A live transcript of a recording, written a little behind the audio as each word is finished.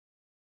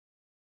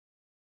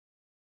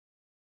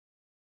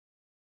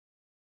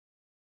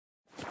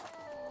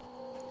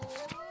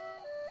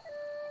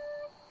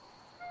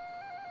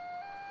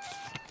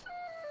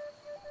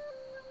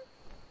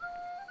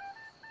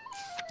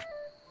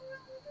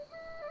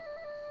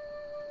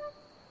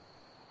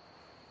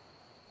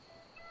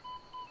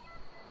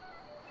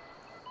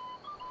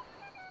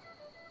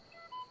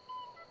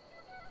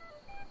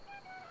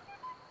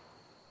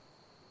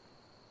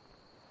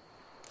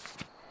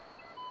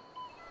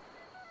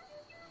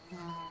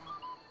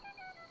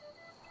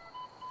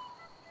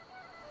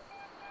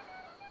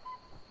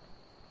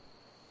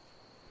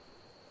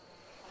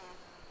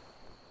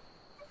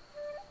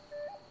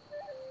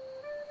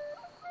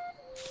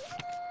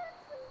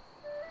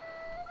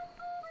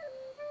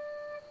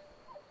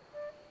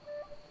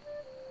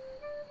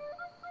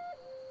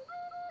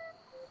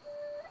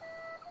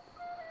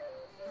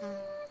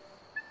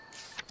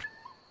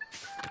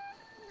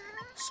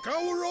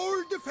Scour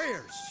all the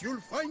fairs, you'll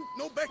find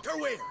no better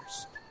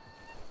wares.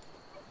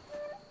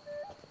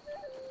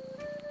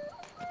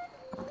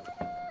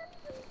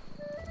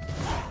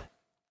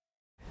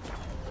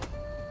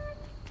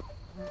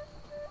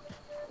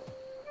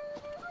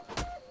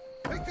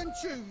 Pick and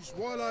choose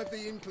while I've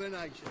the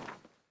inclination.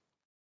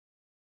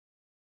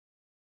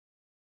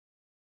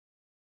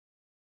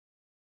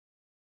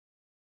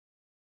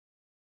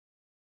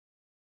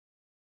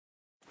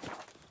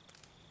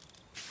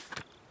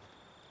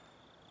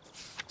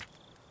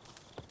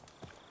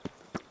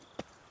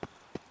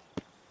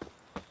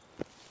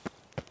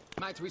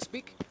 Might we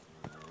speak?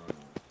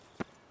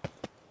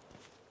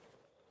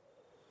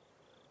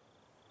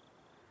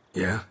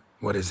 Yeah?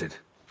 What is it?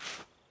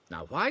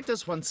 Now, why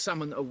does one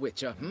summon a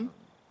witcher,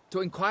 To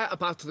inquire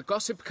about the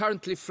gossip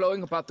currently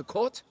flowing about the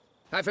court?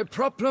 I have a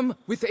problem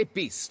with a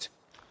beast.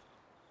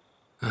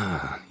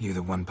 Ah, you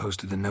the one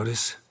posted the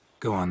notice?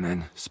 Go on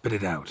then, spit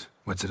it out.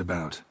 What's it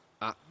about?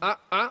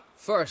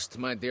 First,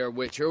 my dear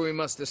witcher, we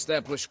must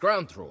establish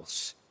ground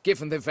rules.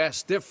 Given the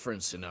vast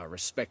difference in our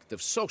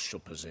respective social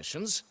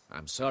positions,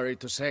 I'm sorry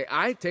to say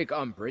I take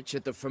umbrage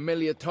at the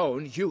familiar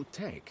tone you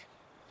take.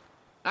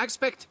 I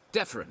expect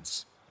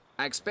deference.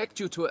 I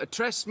expect you to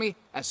address me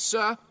as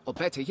Sir, or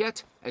better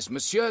yet, as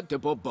Monsieur de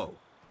Bourbeau.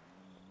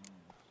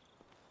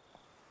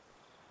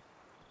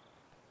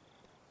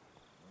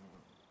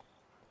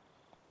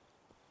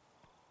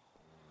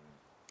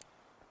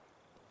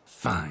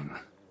 Fine.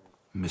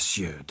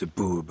 Monsieur de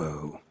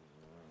Bourbeau.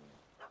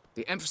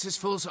 The emphasis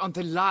falls on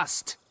the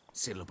last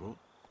syllable.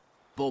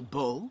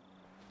 Bourbeau?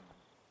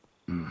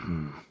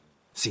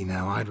 See,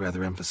 now I'd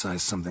rather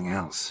emphasize something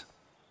else.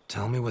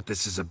 Tell me what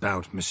this is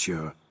about,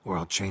 monsieur, or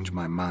I'll change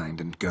my mind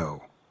and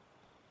go.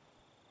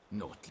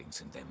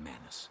 Naughtlings and their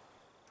manners.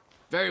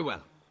 Very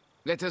well.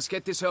 Let us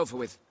get this over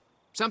with.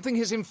 Something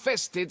has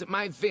infested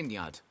my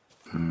vineyard.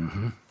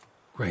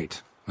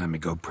 Great. Let me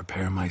go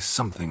prepare my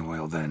something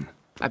oil then.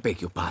 I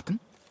beg your pardon?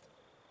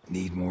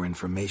 Need more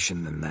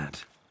information than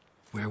that.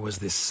 Where was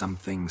this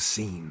something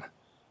seen?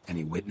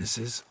 Any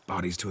witnesses?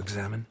 Bodies to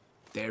examine?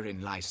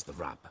 Therein lies the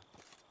rub.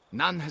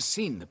 None has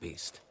seen the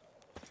beast.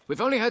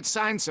 We've only heard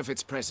signs of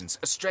its presence,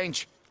 a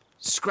strange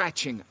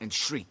scratching and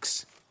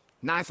shrieks.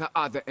 Neither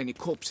are there any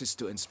corpses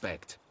to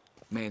inspect.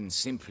 Men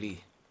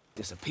simply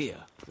disappear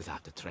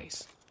without a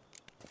trace.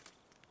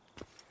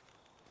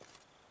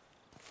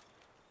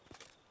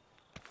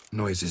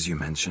 Noises you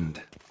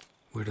mentioned.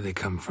 Where do they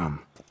come from?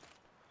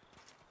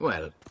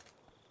 Well,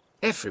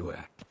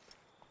 everywhere.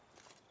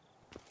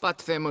 But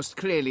they're most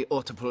clearly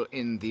audible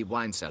in the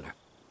wine cellar.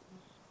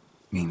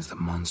 Means the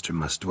monster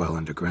must dwell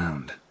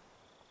underground.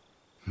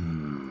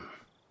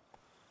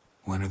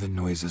 When are the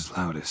noises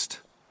loudest?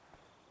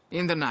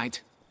 In the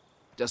night,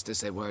 just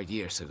as they were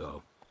years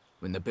ago,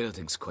 when the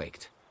buildings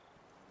quaked.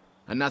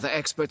 Another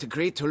expert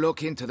agreed to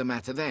look into the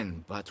matter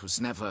then, but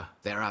was never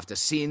thereafter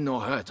seen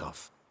nor heard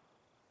of.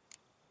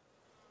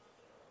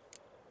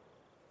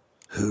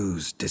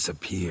 Who's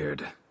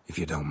disappeared, if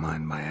you don't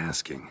mind my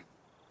asking?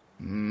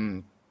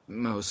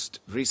 Most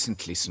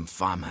recently some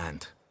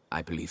farmhand,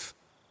 I believe.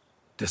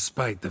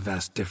 Despite the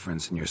vast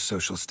difference in your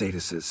social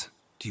statuses,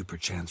 do you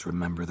perchance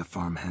remember the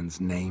farmhand's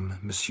name,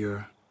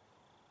 monsieur?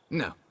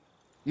 No.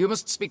 You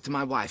must speak to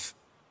my wife.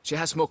 She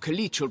has more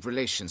collegial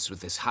relations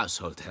with this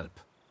household help.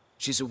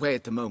 She's away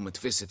at the moment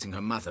visiting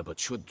her mother, but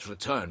should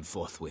return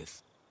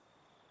forthwith.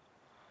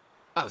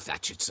 Oh,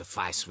 that should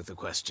suffice with the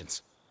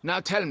questions. Now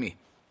tell me,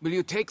 will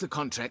you take the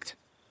contract?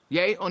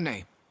 Yea or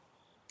nay?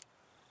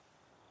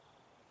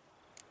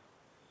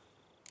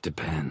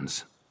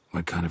 Depends.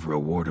 What kind of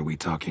reward are we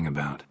talking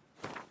about?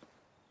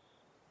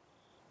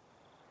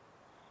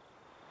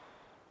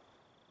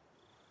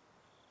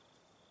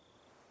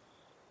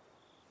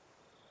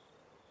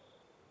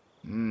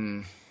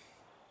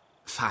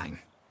 Fine.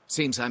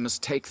 Seems I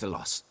must take the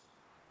loss.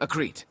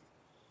 Agreed.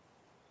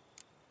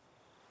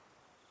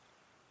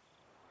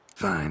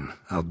 Fine,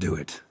 I'll do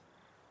it.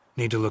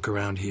 Need to look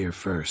around here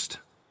first.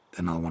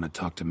 Then I'll want to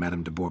talk to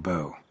Madame de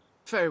Bourbeau.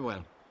 Very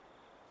well.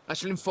 I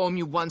shall inform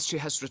you once she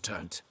has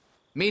returned.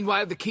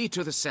 Meanwhile, the key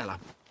to the cellar.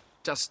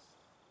 Just...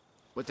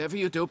 whatever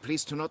you do,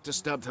 please do not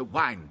disturb the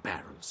wine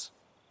barrels.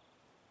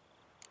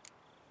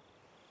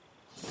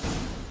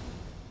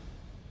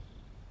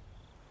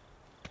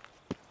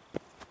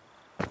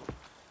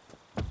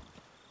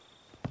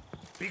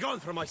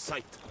 Begone from my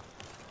sight.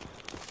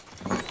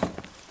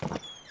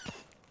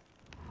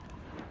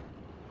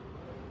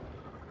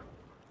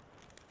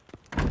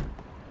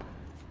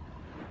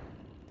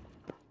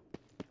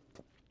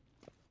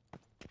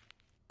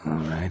 All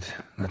right,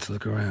 let's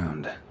look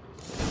around.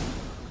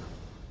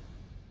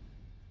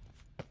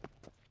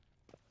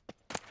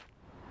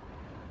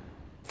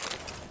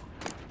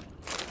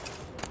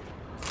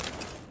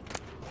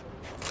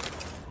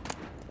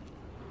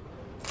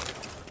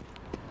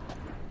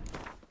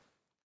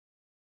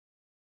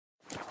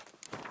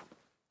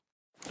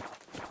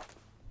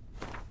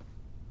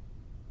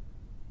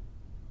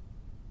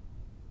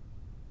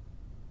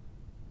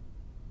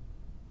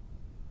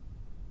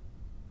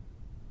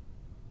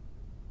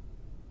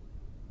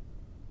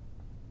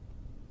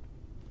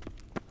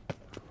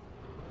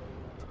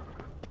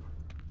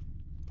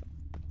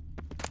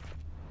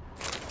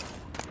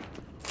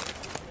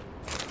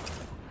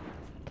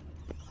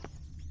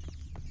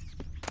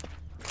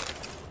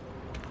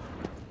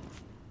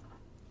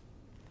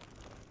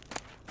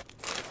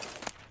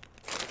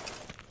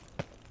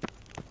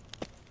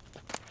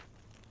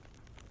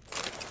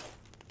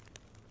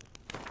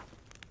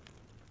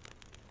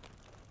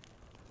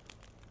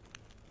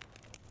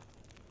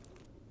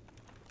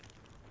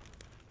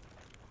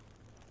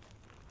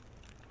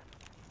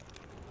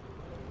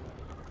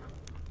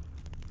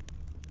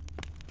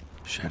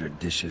 Shattered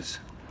dishes.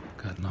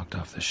 Got knocked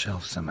off the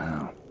shelf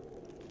somehow.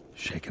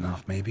 Shaken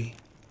off, maybe?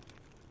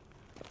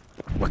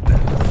 What the...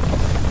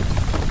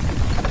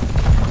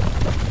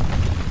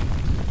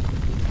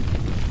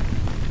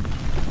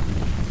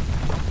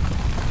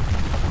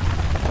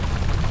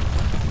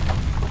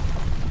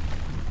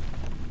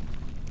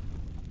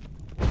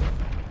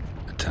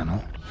 A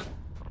tunnel?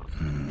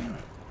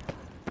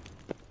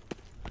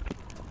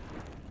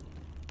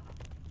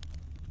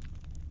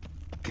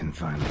 Can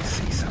finally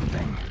see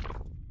something.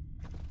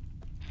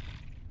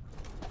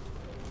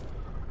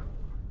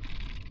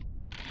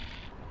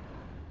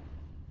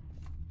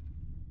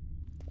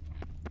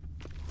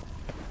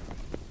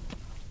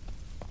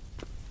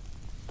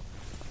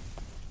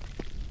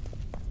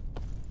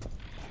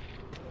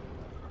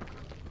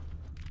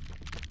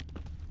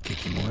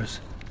 Moors.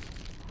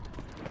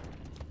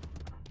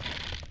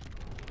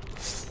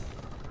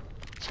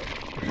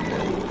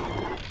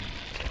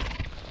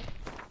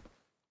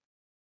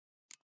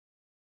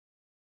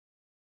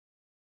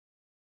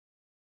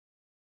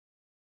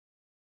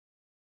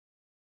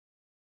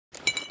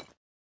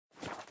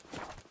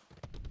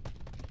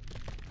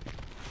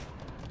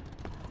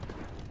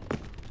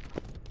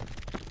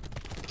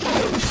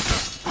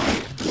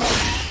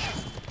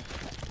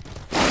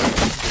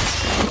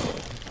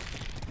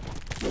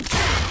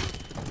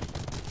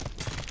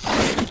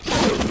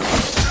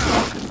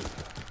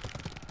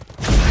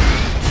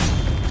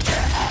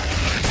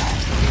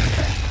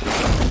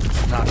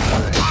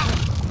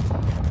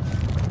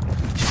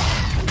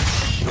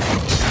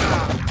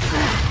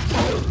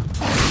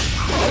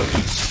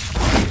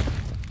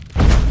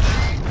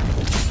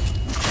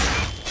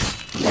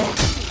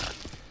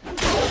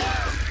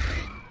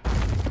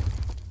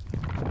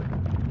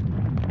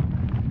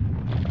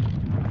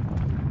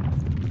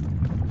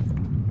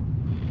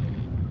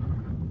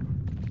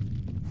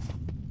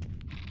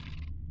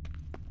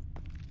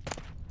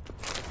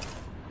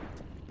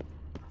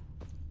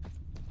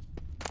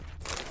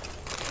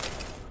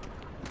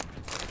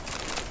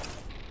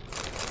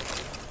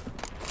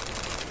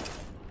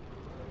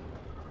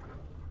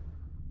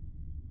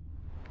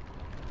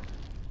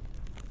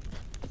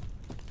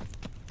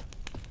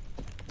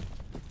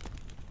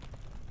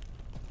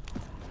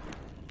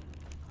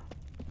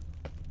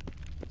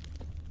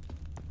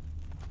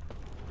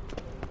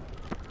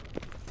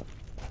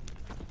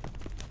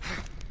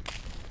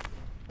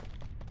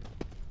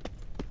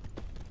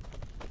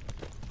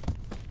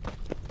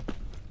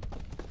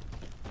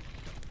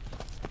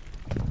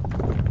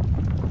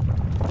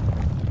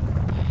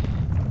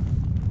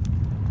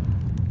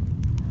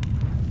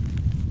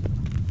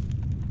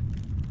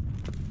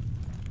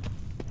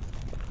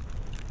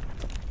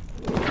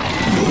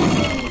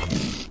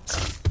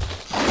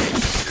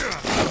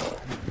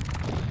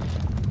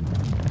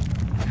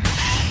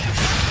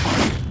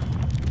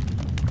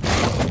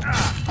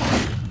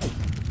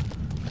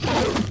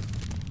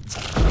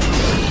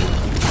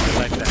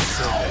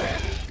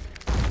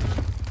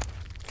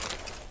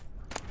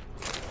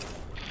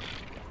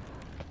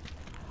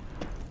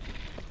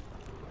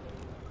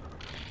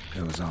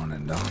 Goes on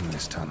and on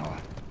this tunnel.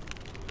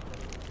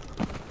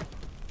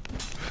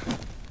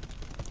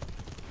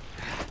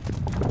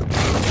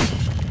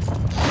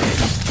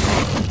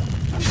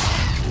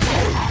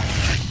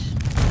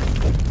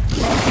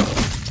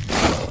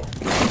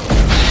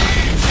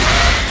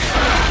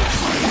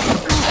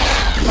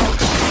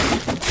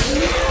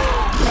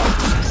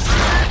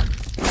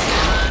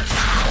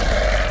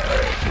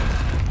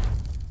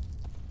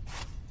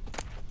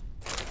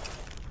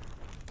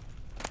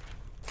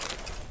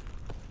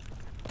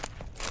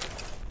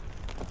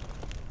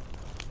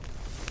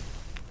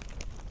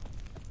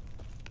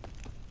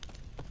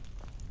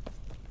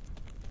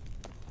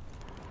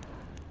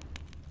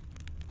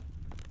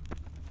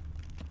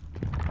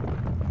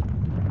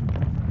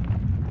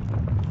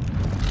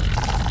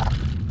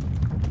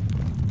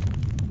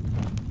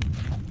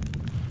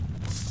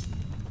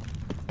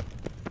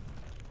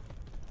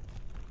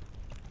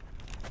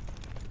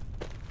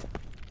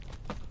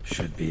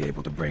 Should be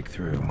able to break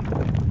through.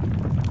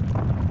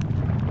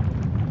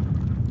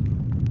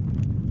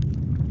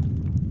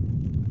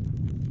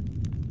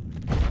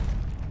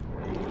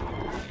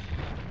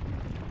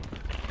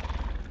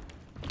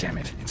 Damn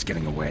it, it's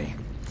getting away.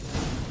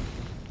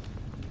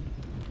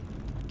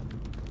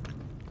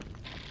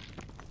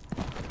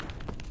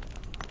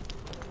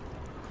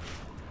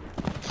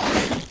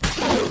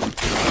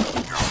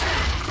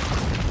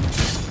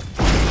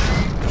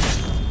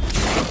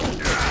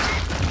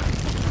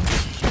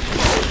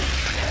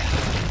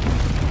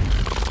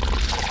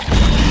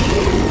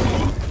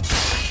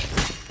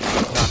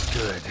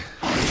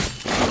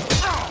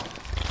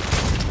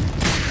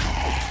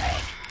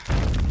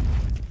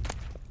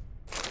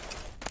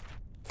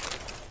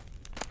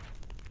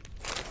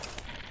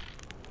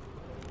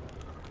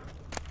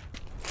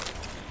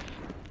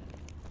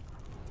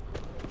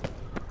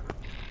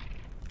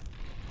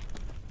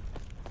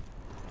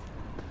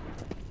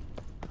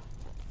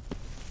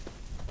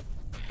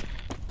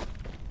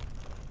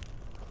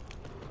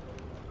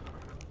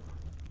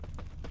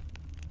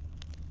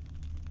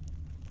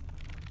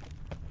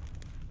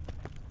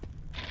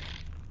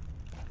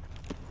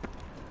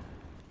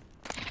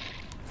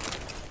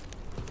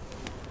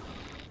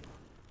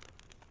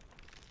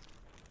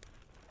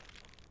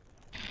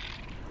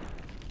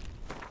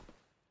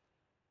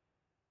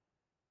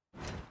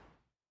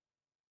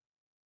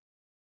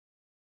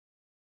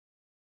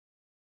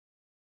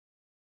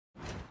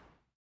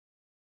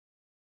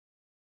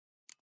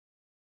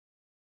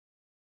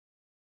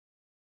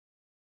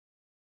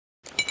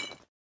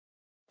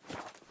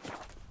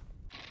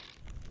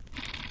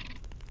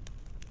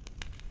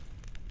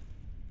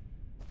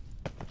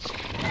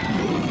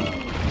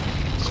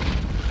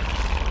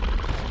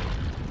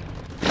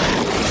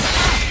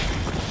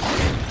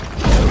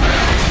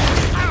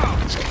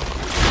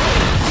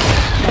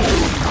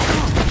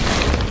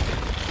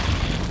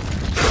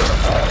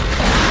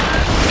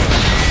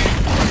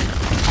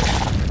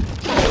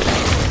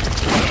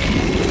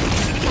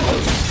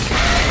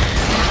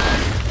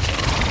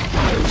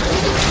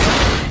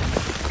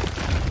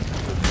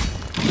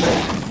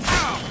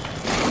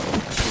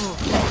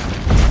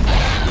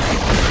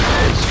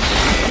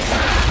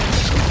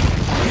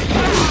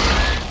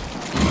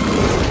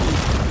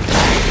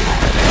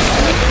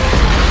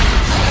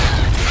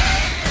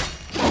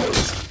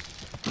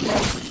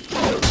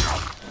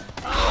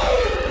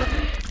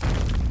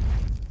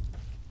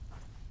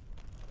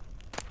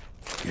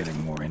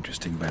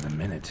 interesting by the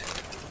minute.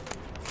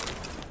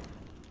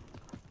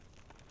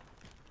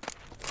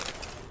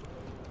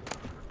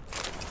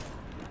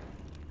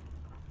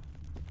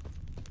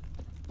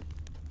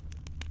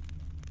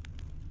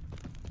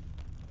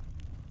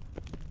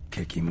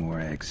 More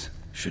eggs.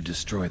 Should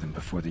destroy them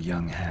before the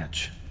young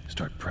hatch.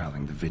 Start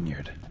prowling the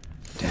vineyard.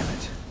 Damn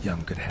it,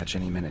 young could hatch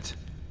any minute.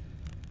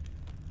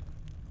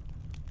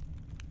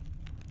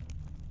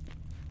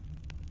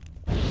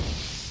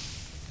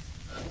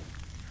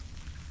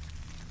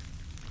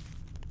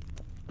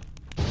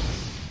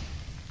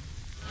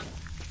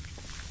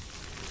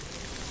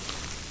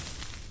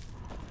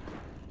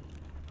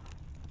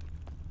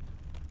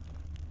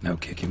 No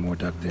Kikimore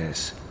dug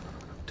this.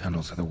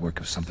 Tunnels are the work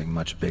of something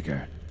much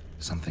bigger.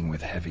 Something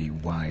with heavy,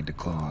 wide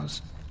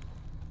claws.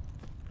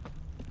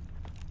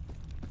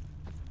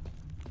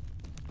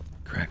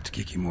 Cracked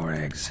Kikimore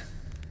eggs.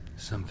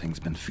 Something's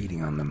been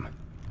feeding on them.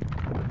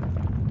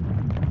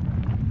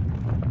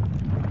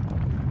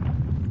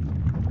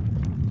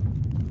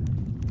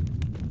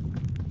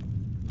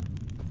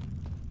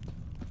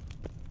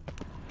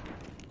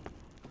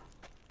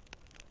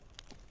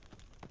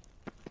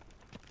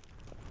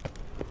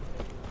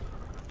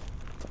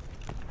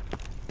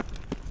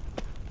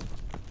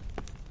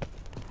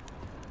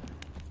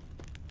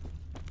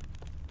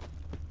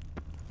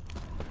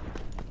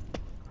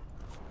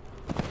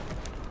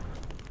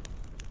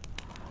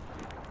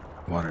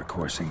 Water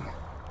coursing.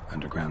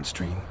 Underground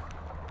stream.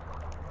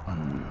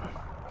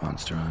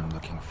 Monster I'm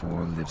looking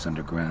for lives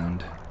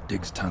underground,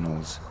 digs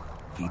tunnels,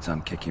 feeds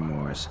on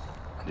Kikimores,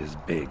 and is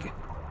big.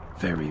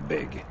 Very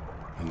big.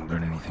 Won't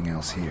learn anything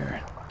else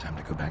here. Time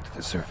to go back to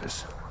the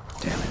surface.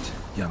 Damn it.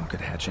 Young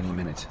could hatch any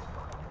minute.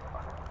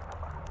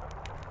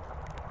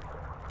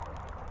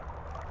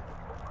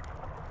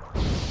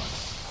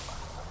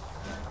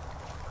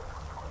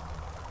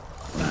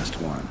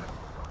 Last one.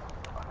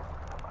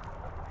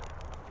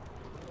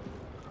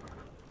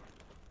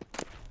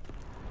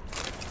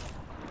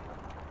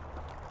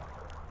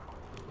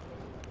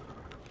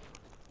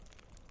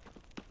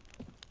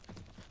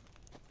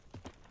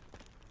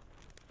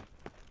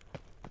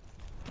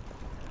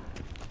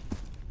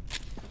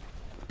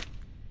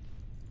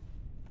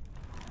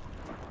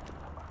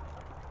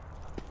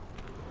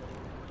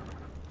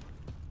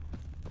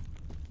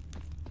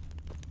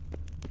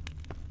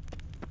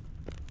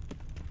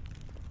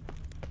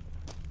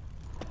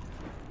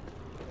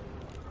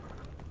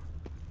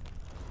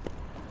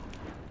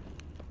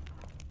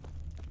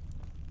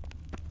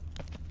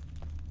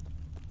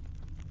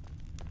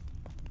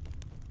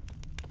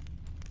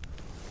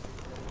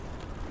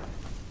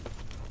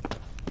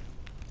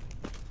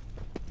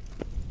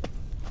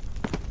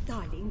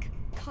 Darling,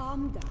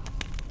 calm down.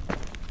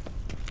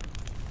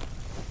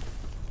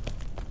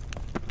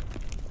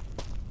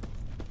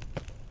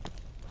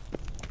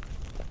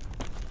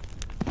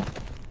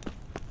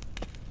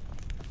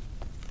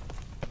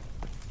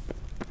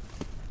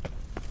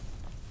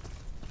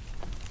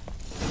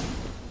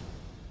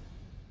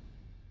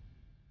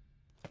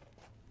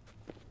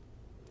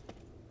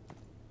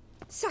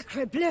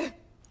 Sacre bleu!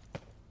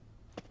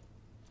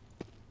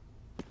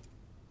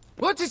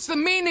 What is the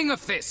meaning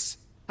of this?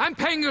 I'm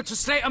paying you to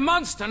slay a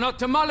monster, not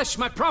demolish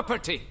my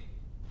property.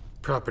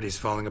 Property's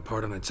falling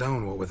apart on its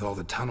own, what with all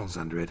the tunnels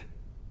under it.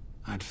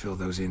 I'd fill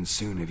those in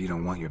soon if you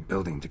don't want your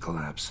building to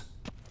collapse.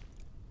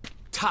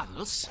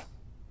 Tunnels?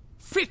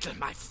 Fiddle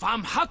my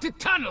thumb, how did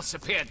tunnels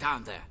appear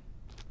down there?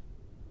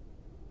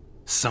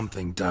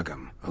 Something dug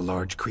 'em. A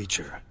large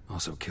creature.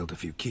 Also killed a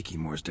few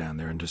Kikimores down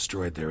there and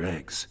destroyed their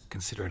eggs.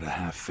 Consider it a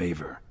half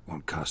favor.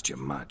 Won't cost you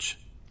much.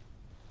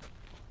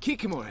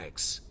 Kikimore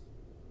eggs.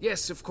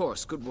 Yes, of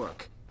course, good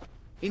work.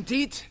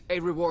 Indeed, a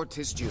reward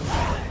is due.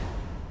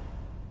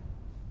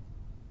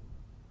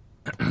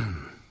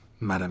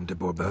 Madame de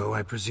Bourbeau,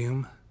 I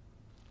presume?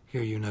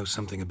 Hear you know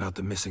something about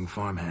the missing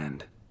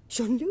farmhand.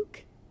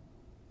 Jean-Luc?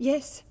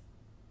 Yes.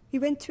 We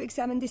went to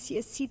examine this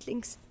year's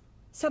seedlings.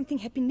 Something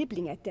had been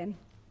nibbling at them.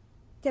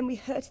 Then we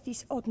heard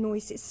these odd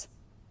noises.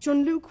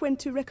 Jean-Luc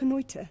went to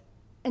reconnoiter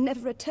and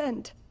never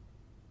returned.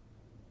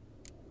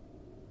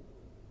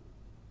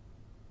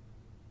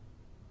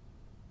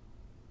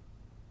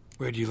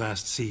 Where'd you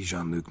last see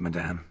Jean-Luc,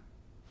 madame?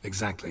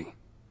 Exactly.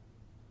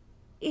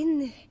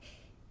 In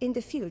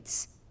the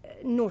fields,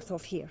 north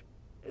of here,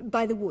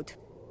 by the wood.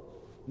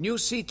 New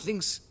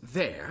seedlings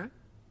there?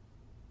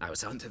 I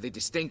was under the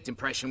distinct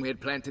impression we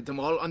had planted them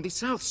all on the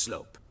south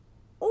slope.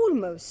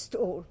 Almost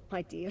all,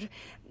 my dear.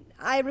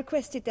 I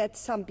requested that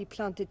some be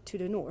planted to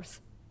the north,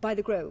 by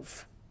the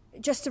grove.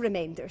 Just the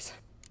remainders.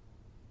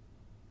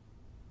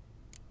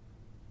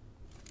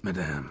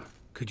 Madame,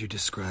 could you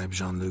describe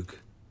Jean-Luc?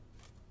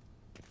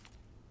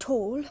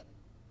 Tall,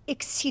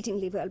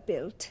 exceedingly well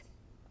built.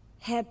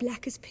 Hair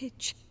black as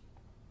pitch.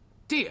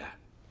 Dear,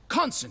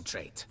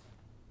 concentrate.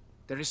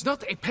 There is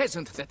not a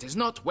peasant that is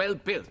not well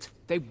built.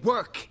 They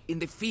work in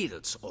the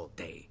fields all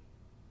day.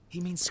 He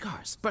means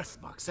scars,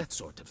 birthmarks, that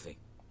sort of thing.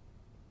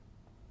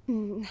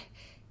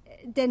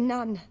 Then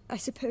none, I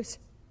suppose.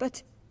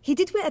 But he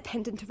did wear a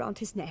pendant around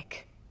his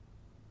neck.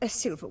 A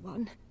silver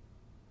one.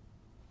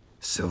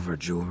 Silver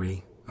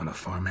jewelry on a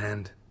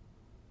farmhand?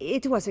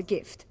 It was a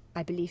gift,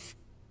 I believe.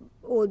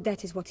 Or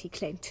that is what he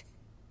claimed.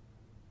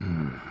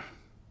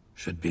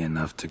 Should be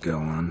enough to go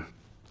on.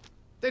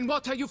 Then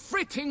what are you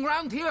fritting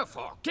round here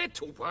for? Get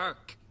to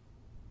work!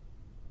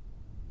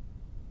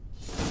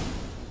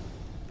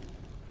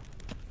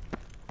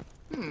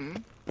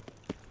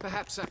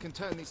 Perhaps I can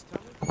turn these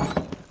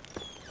towers...